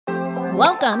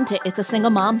Welcome to It's a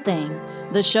Single Mom Thing,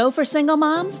 the show for single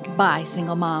moms by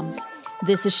single moms.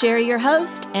 This is Sherry, your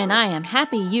host, and I am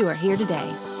happy you are here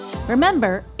today.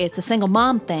 Remember, it's a single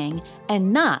mom thing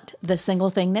and not the single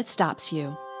thing that stops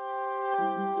you.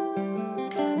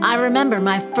 I remember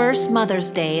my first Mother's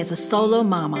Day as a solo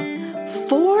mama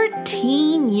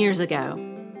 14 years ago.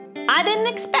 I didn't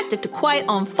expect it to quite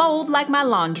unfold like my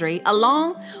laundry,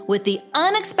 along with the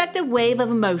unexpected wave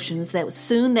of emotions that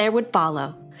soon there would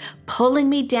follow, pulling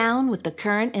me down with the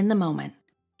current in the moment.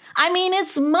 I mean,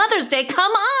 it's Mother's Day,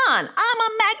 come on! I'm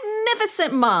a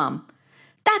magnificent mom.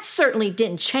 That certainly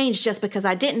didn't change just because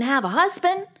I didn't have a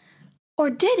husband. Or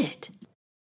did it?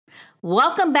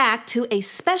 Welcome back to a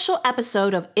special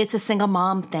episode of It's a Single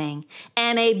Mom Thing,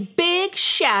 and a big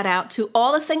shout out to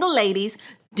all the single ladies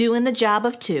doing the job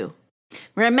of two.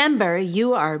 Remember,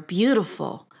 you are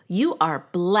beautiful. You are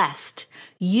blessed.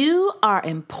 You are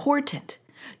important.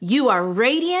 You are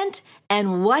radiant,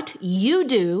 and what you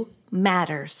do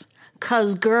matters.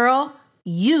 'Cause girl,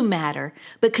 you matter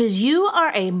because you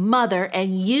are a mother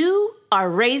and you are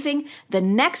raising the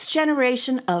next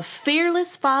generation of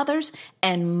fearless fathers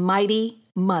and mighty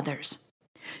mothers.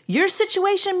 Your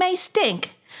situation may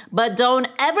stink, but don't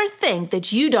ever think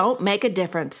that you don't make a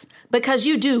difference, because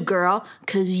you do, girl,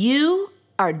 because you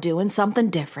are doing something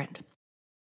different.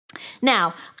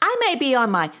 Now, I may be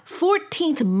on my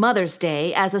 14th Mother's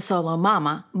Day as a solo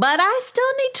mama, but I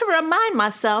still need to remind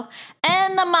myself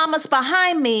and the mamas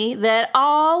behind me that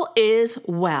all is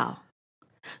well.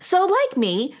 So like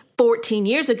me, 14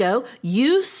 years ago,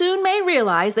 you soon may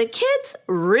realize that kids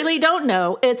really don't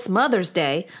know it's Mother's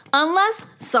Day unless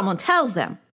someone tells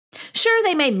them. Sure,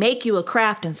 they may make you a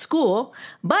craft in school,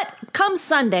 but come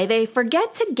Sunday, they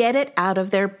forget to get it out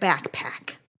of their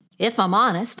backpack. If I'm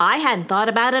honest, I hadn't thought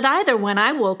about it either when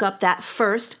I woke up that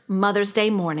first Mother's Day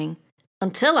morning,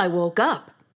 until I woke up.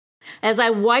 As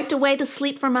I wiped away the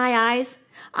sleep from my eyes,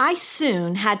 I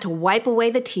soon had to wipe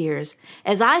away the tears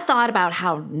as I thought about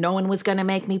how no one was going to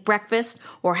make me breakfast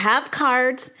or have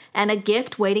cards and a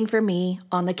gift waiting for me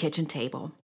on the kitchen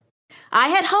table. I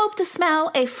had hoped to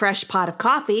smell a fresh pot of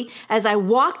coffee as I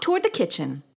walked toward the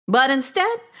kitchen, but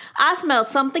instead, I smelled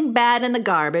something bad in the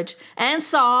garbage and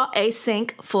saw a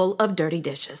sink full of dirty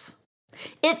dishes.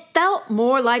 It felt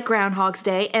more like Groundhog's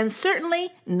Day and certainly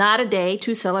not a day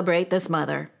to celebrate this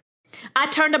mother. I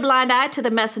turned a blind eye to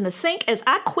the mess in the sink as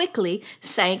I quickly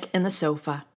sank in the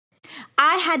sofa.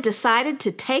 I had decided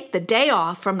to take the day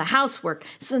off from the housework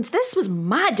since this was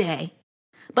my day.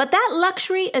 But that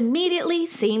luxury immediately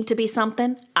seemed to be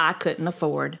something I couldn't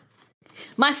afford.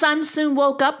 My son soon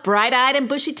woke up bright-eyed and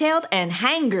bushy-tailed and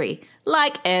hangry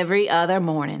like every other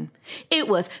morning. It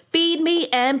was feed me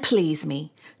and please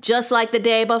me, just like the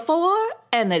day before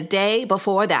and the day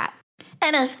before that.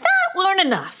 And if that weren't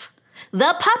enough,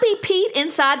 the puppy peed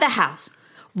inside the house,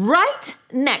 right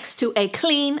next to a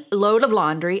clean load of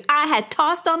laundry I had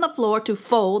tossed on the floor to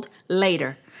fold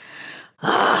later.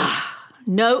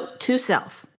 Note to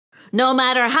self. No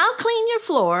matter how clean your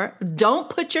floor, don't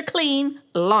put your clean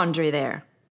laundry there.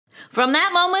 From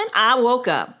that moment, I woke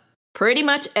up. Pretty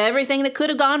much everything that could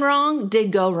have gone wrong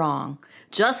did go wrong,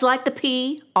 just like the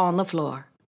pee on the floor.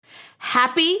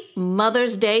 Happy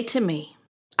Mother's Day to me,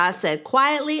 I said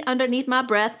quietly underneath my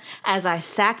breath as I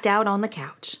sacked out on the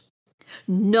couch.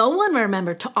 No one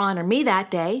remembered to honor me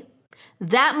that day.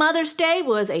 That Mother's Day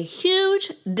was a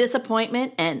huge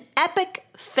disappointment and epic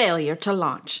failure to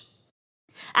launch.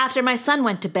 After my son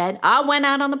went to bed, I went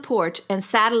out on the porch and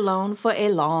sat alone for a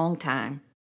long time.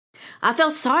 I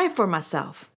felt sorry for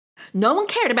myself. No one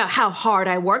cared about how hard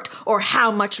I worked or how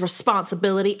much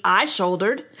responsibility I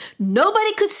shouldered.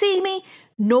 Nobody could see me,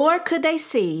 nor could they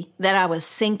see that I was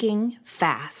sinking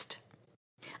fast.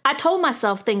 I told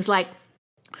myself things like,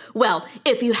 well,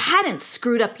 if you hadn't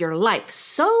screwed up your life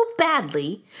so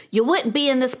badly, you wouldn't be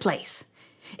in this place.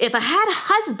 If I had a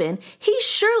husband, he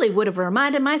surely would have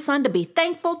reminded my son to be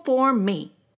thankful for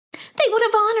me. They would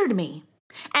have honored me.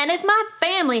 And if my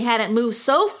family hadn't moved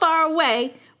so far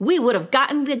away, we would have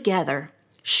gotten together.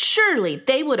 Surely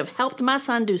they would have helped my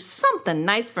son do something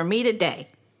nice for me today.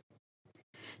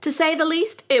 To say the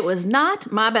least, it was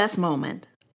not my best moment.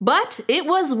 But it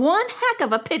was one heck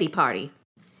of a pity party.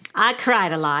 I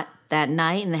cried a lot that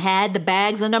night and had the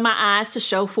bags under my eyes to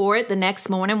show for it the next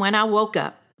morning when I woke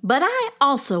up. But I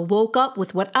also woke up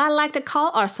with what I like to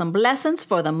call are some blessings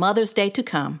for the Mother's Day to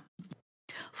come.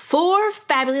 4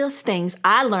 fabulous things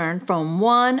I learned from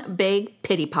one big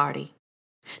pity party.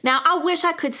 Now, I wish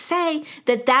I could say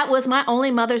that was my only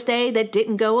Mother's Day that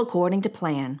didn't go according to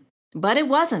plan. But it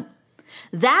wasn't.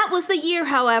 That was the year,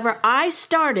 however, I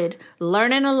started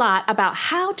learning a lot about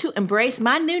how to embrace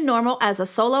my new normal as a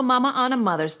solo mama on a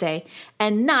Mother's Day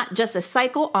and not just a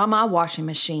cycle on my washing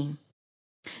machine.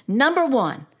 Number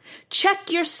 1,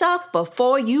 check yourself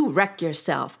before you wreck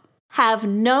yourself. Have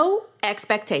no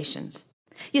expectations.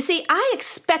 You see, I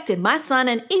expected my son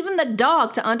and even the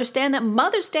dog to understand that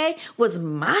Mother's Day was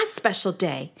my special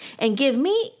day and give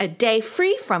me a day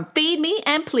free from feed me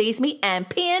and please me and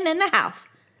peeing in the house.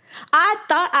 I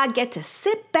thought I'd get to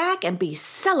sit back and be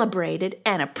celebrated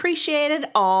and appreciated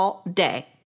all day.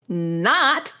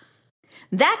 Not.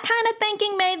 That kind of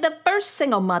thinking made the first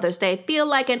single Mother's Day feel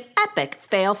like an epic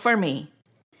fail for me.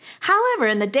 However,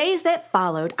 in the days that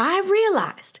followed, I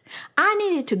realized I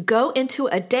needed to go into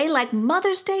a day like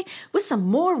Mother's Day with some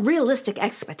more realistic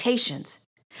expectations.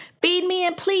 Feed me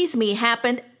and please me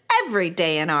happened every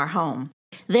day in our home.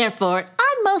 Therefore,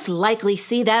 I'd most likely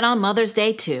see that on Mother's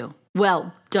Day too.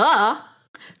 Well, duh.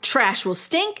 Trash will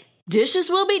stink, dishes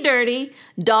will be dirty,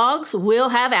 dogs will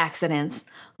have accidents,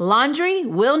 laundry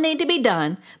will need to be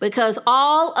done because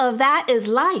all of that is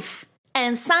life.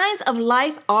 And signs of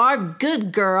life are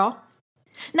good, girl.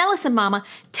 Now listen, Mama,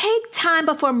 take time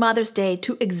before Mother's Day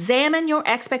to examine your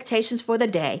expectations for the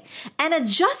day and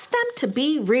adjust them to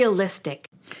be realistic.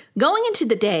 Going into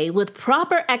the day with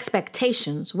proper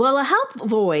expectations will help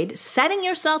avoid setting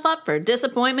yourself up for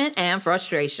disappointment and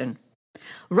frustration.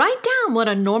 Write down what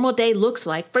a normal day looks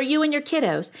like for you and your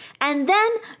kiddos, and then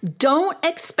don't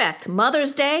expect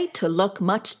Mother's Day to look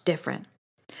much different.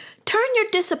 Turn your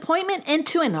disappointment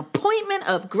into an appointment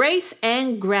of grace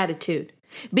and gratitude.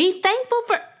 Be thankful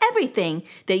for everything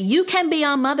that you can be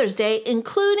on Mother's Day,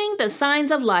 including the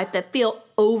signs of life that feel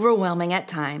overwhelming at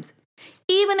times,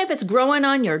 even if it's growing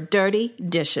on your dirty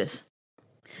dishes.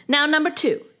 Now, number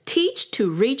 2, teach to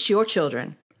reach your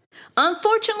children.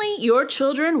 Unfortunately, your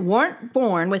children weren't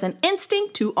born with an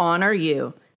instinct to honor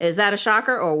you. Is that a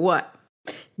shocker or what?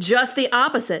 Just the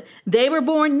opposite. They were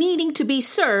born needing to be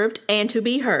served and to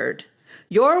be heard.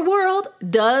 Your world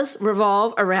does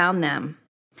revolve around them.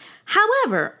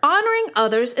 However, honoring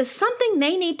others is something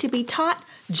they need to be taught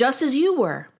just as you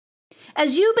were.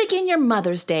 As you begin your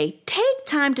Mother's Day, take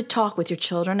time to talk with your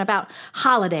children about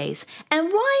holidays and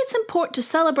why it's important to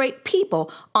celebrate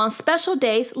people on special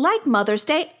days like Mother's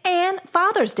Day and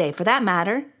Father's Day for that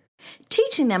matter.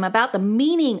 Teaching them about the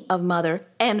meaning of Mother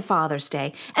and Father's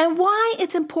Day and why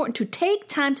it's important to take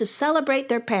time to celebrate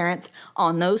their parents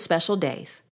on those special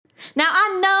days. Now,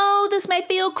 I know this may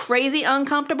feel crazy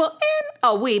uncomfortable and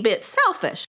a wee bit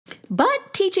selfish,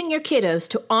 but teaching your kiddos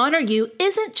to honor you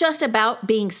isn't just about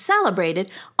being celebrated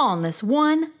on this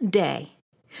one day.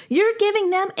 You're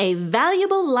giving them a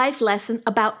valuable life lesson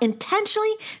about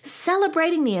intentionally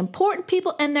celebrating the important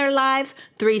people in their lives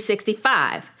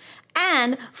 365.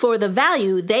 And for the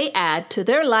value they add to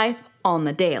their life on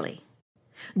the daily.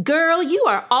 Girl, you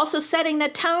are also setting the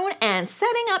tone and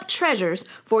setting up treasures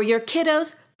for your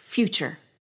kiddos' future.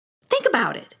 Think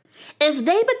about it. If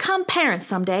they become parents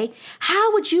someday,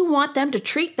 how would you want them to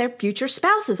treat their future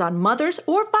spouses on Mother's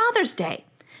or Father's Day?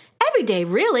 Every day,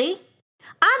 really.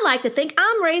 I'd like to think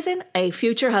I'm raising a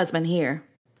future husband here.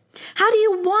 How do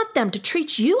you want them to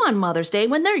treat you on Mother's Day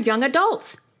when they're young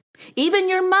adults? Even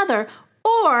your mother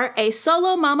or a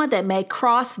solo mama that may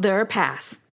cross their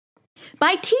path.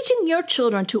 By teaching your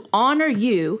children to honor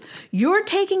you, you're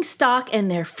taking stock in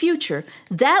their future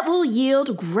that will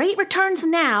yield great returns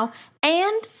now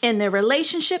and in their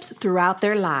relationships throughout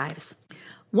their lives.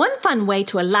 One fun way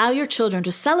to allow your children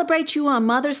to celebrate you on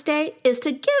Mother's Day is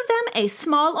to give them a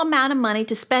small amount of money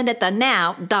to spend at the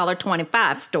now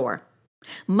 $1.25 store.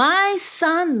 My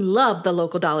son loved the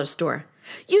local dollar store.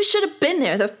 You should have been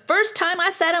there the first time I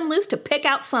set him loose to pick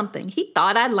out something he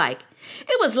thought I'd like.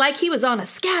 It was like he was on a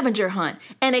scavenger hunt,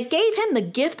 and it gave him the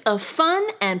gift of fun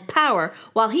and power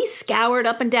while he scoured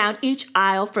up and down each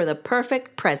aisle for the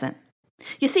perfect present.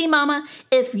 You see, Mama,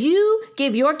 if you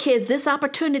give your kids this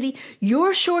opportunity,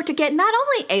 you're sure to get not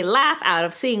only a laugh out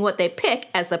of seeing what they pick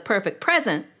as the perfect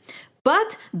present,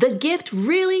 but the gift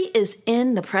really is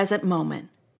in the present moment.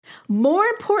 More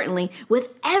importantly,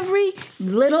 with every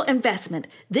little investment,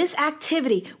 this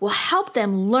activity will help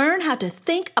them learn how to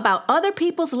think about other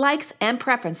people's likes and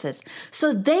preferences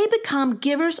so they become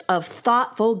givers of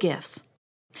thoughtful gifts.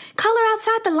 Color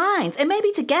outside the lines, and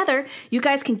maybe together you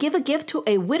guys can give a gift to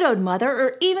a widowed mother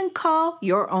or even call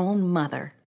your own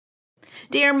mother.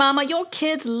 Dear Mama, your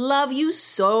kids love you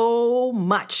so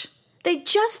much. They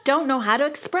just don't know how to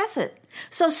express it.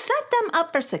 So set them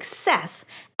up for success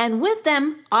and with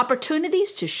them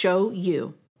opportunities to show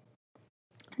you.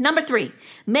 Number 3,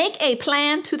 make a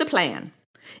plan to the plan.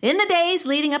 In the days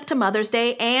leading up to Mother's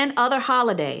Day and other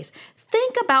holidays,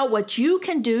 think about what you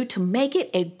can do to make it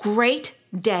a great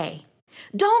day.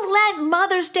 Don't let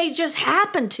Mother's Day just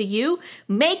happen to you.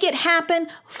 Make it happen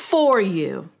for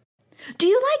you. Do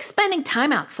you like spending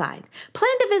time outside?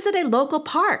 Plan to visit a local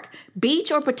park,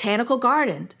 beach, or botanical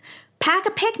garden. Pack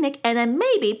a picnic and then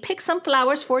maybe pick some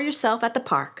flowers for yourself at the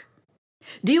park.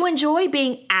 Do you enjoy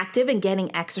being active and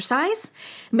getting exercise?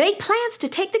 Make plans to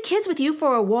take the kids with you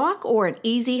for a walk or an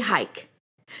easy hike.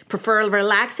 Prefer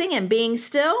relaxing and being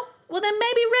still? Well, then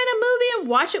maybe rent a movie and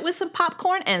watch it with some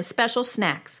popcorn and special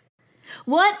snacks.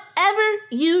 Whatever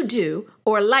you do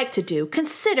or like to do,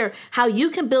 consider how you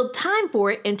can build time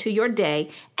for it into your day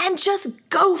and just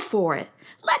go for it.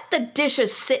 Let the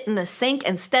dishes sit in the sink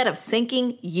instead of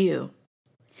sinking you.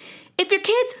 If your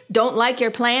kids don't like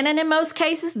your plan, and in most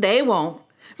cases, they won't,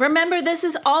 remember this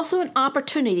is also an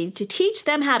opportunity to teach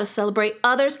them how to celebrate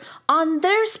others on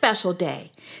their special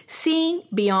day, seeing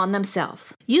beyond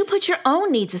themselves. You put your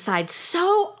own needs aside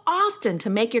so often to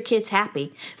make your kids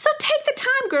happy. So take the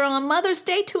time, girl, on Mother's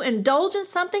Day to indulge in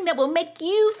something that will make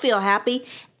you feel happy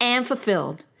and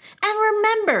fulfilled. And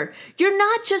remember, you're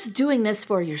not just doing this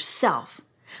for yourself,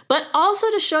 but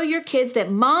also to show your kids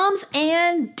that moms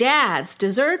and dads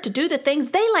deserve to do the things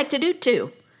they like to do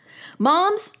too.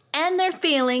 Moms and their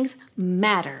feelings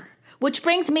matter, which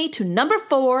brings me to number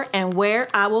 4 and where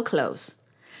I will close.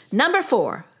 Number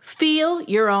 4, feel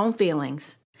your own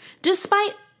feelings.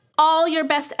 Despite all your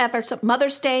best efforts,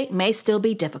 Mother's Day may still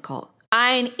be difficult.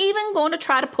 I ain't even going to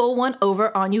try to pull one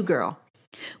over on you, girl.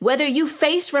 Whether you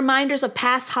face reminders of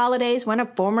past holidays when a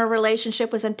former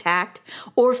relationship was intact,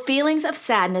 or feelings of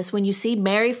sadness when you see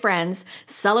married friends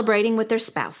celebrating with their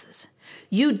spouses,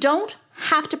 you don't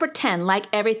have to pretend like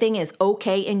everything is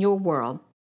okay in your world.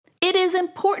 It is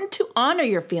important to honor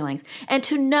your feelings and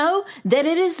to know that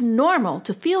it is normal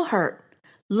to feel hurt,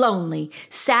 lonely,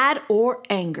 sad, or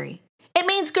angry. It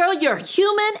means, girl, you're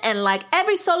human and like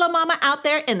every solo mama out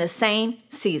there in the same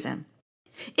season.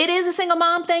 It is a single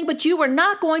mom thing, but you are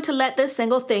not going to let this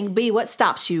single thing be what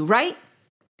stops you, right?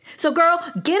 So, girl,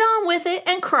 get on with it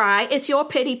and cry. It's your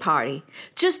pity party.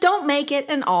 Just don't make it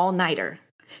an all-nighter.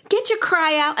 Get your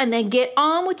cry out and then get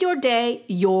on with your day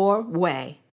your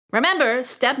way. Remember,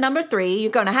 step number 3,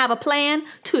 you're going to have a plan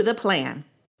to the plan.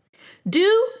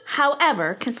 Do,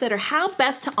 however, consider how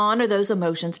best to honor those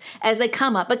emotions as they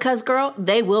come up because, girl,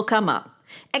 they will come up.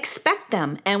 Expect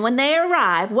them, and when they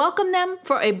arrive, welcome them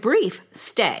for a brief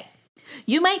stay.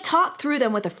 You may talk through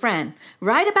them with a friend,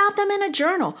 write about them in a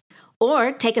journal,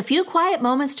 or take a few quiet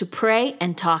moments to pray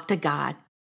and talk to God.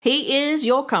 He is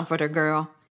your comforter,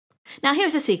 girl. Now,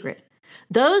 here's a secret.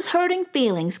 Those hurting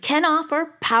feelings can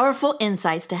offer powerful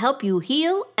insights to help you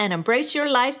heal and embrace your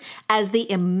life as the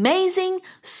amazing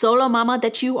solo mama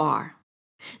that you are.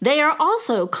 They are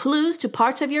also clues to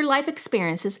parts of your life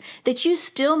experiences that you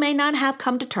still may not have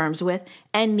come to terms with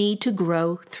and need to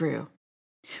grow through.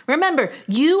 Remember,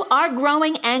 you are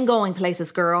growing and going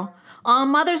places, girl. On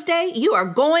Mother's Day, you are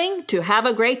going to have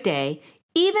a great day,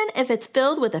 even if it's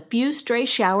filled with a few stray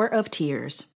shower of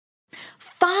tears.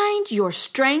 Find your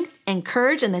strength and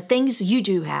courage in the things you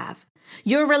do have.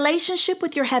 Your relationship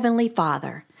with your Heavenly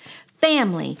Father,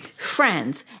 family,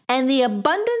 friends, and the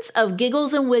abundance of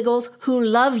giggles and wiggles who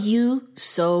love you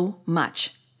so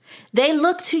much. They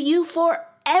look to you for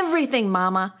everything,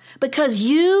 Mama, because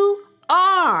you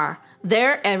are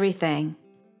their everything.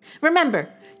 Remember,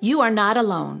 you are not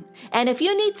alone. And if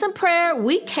you need some prayer,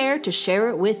 we care to share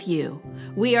it with you.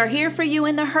 We are here for you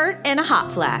in the hurt and a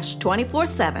hot flash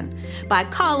 24/7 by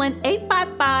calling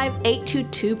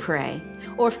 855-822-PRAY.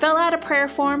 Or fill out a prayer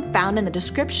form found in the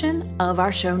description of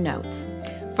our show notes.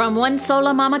 From one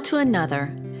solo mama to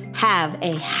another, have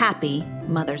a happy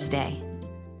Mother's Day.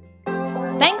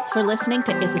 Thanks for listening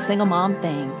to It's a Single Mom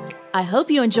Thing. I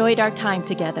hope you enjoyed our time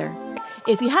together.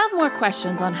 If you have more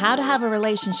questions on how to have a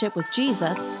relationship with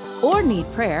Jesus or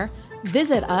need prayer,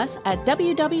 visit us at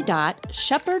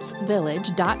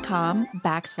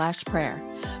www.shepherdsvillage.com/prayer.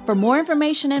 For more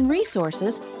information and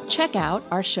resources, check out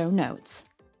our show notes.